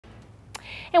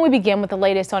And we begin with the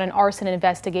latest on an arson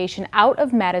investigation out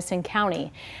of Madison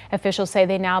County. Officials say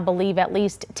they now believe at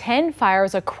least 10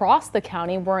 fires across the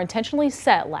county were intentionally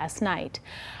set last night.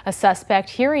 A suspect,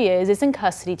 here he is in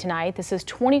custody tonight. This is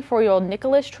 24-year-old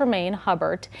Nicholas Tremaine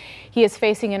Hubbard. He is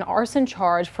facing an arson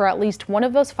charge for at least one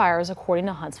of those fires, according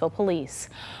to Huntsville Police.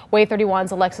 WAAY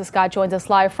 31's Alexis Scott joins us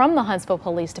live from the Huntsville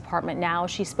Police Department now.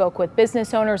 She spoke with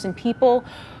business owners and people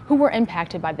who were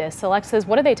impacted by this. Alexis,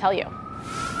 what did they tell you?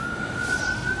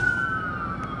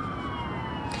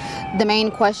 The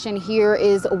main question here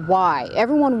is why.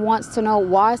 Everyone wants to know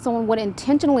why someone would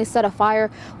intentionally set a fire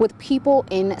with people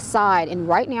inside. And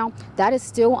right now, that is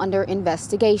still under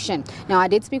investigation. Now, I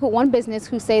did speak with one business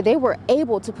who say they were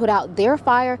able to put out their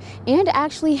fire and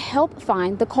actually help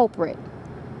find the culprit.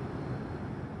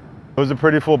 It was a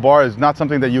pretty full bar. It's not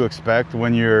something that you expect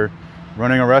when you're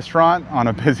running a restaurant on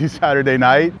a busy Saturday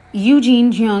night.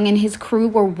 Eugene Jung and his crew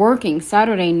were working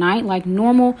Saturday night like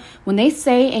normal when they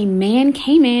say a man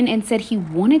came in and said he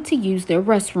wanted to use their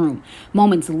restroom.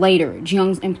 Moments later,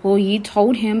 Jung's employee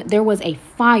told him there was a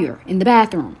fire in the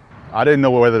bathroom. I didn't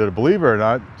know whether to believe it or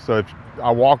not, so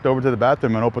I walked over to the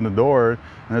bathroom and opened the door, and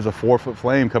there's a 4-foot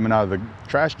flame coming out of the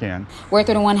trash can. WAAY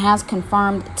 31 has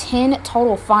confirmed 10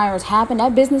 total fires happened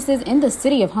at businesses in the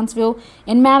city of Huntsville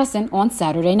and Madison on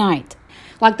Saturday night,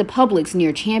 like the Publix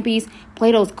near Champy's,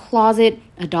 Plato's Closet,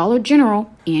 a Dollar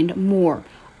General, and more,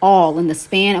 all in the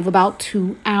span of about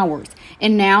 2 hours.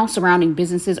 And now surrounding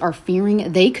businesses are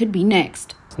fearing they could be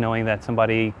next. Knowing that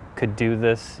somebody could do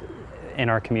this in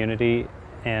our community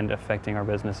and affecting our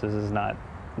businesses is not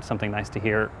something nice to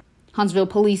hear. Huntsville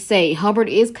police say Hubbard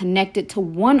is connected to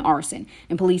one arson,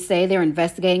 and police say they're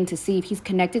investigating to see if he's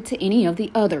connected to any of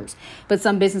the others. But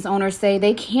some business owners say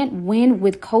they can't win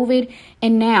with COVID,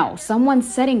 and now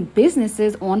someone's setting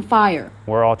businesses on fire.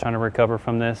 We're all trying to recover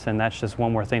from this, and that's just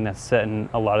one more thing that's setting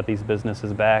a lot of these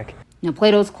businesses back. Now,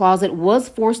 Plato's Closet was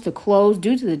forced to close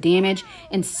due to the damage,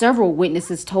 and several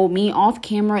witnesses told me off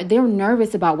camera they're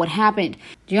nervous about what happened.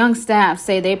 Young staff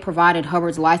say they provided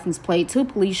Hubbard's license plate to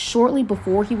police shortly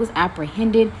before he was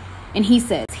apprehended, and he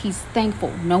says he's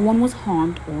thankful no one was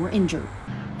harmed or injured.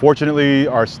 Fortunately,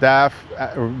 our staff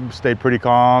stayed pretty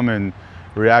calm and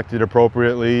reacted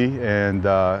appropriately, and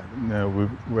we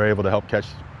were able to help catch,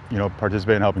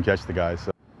 participate in helping catch the guys.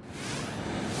 So.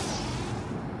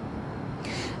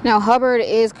 Now, Hubbard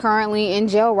is currently in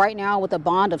jail right now with a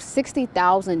bond of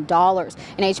 $60,000, and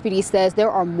HPD says there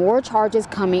are more charges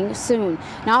coming soon.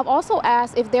 Now, I've also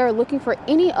asked if they're looking for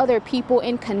any other people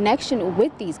in connection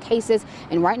with these cases,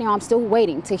 and right now I'm still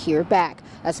waiting to hear back.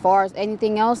 As far as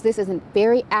anything else, this is a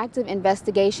very active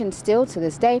investigation still to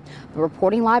this day. But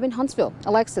reporting live in Huntsville,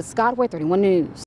 Alexis Scott, WAAY 31 News.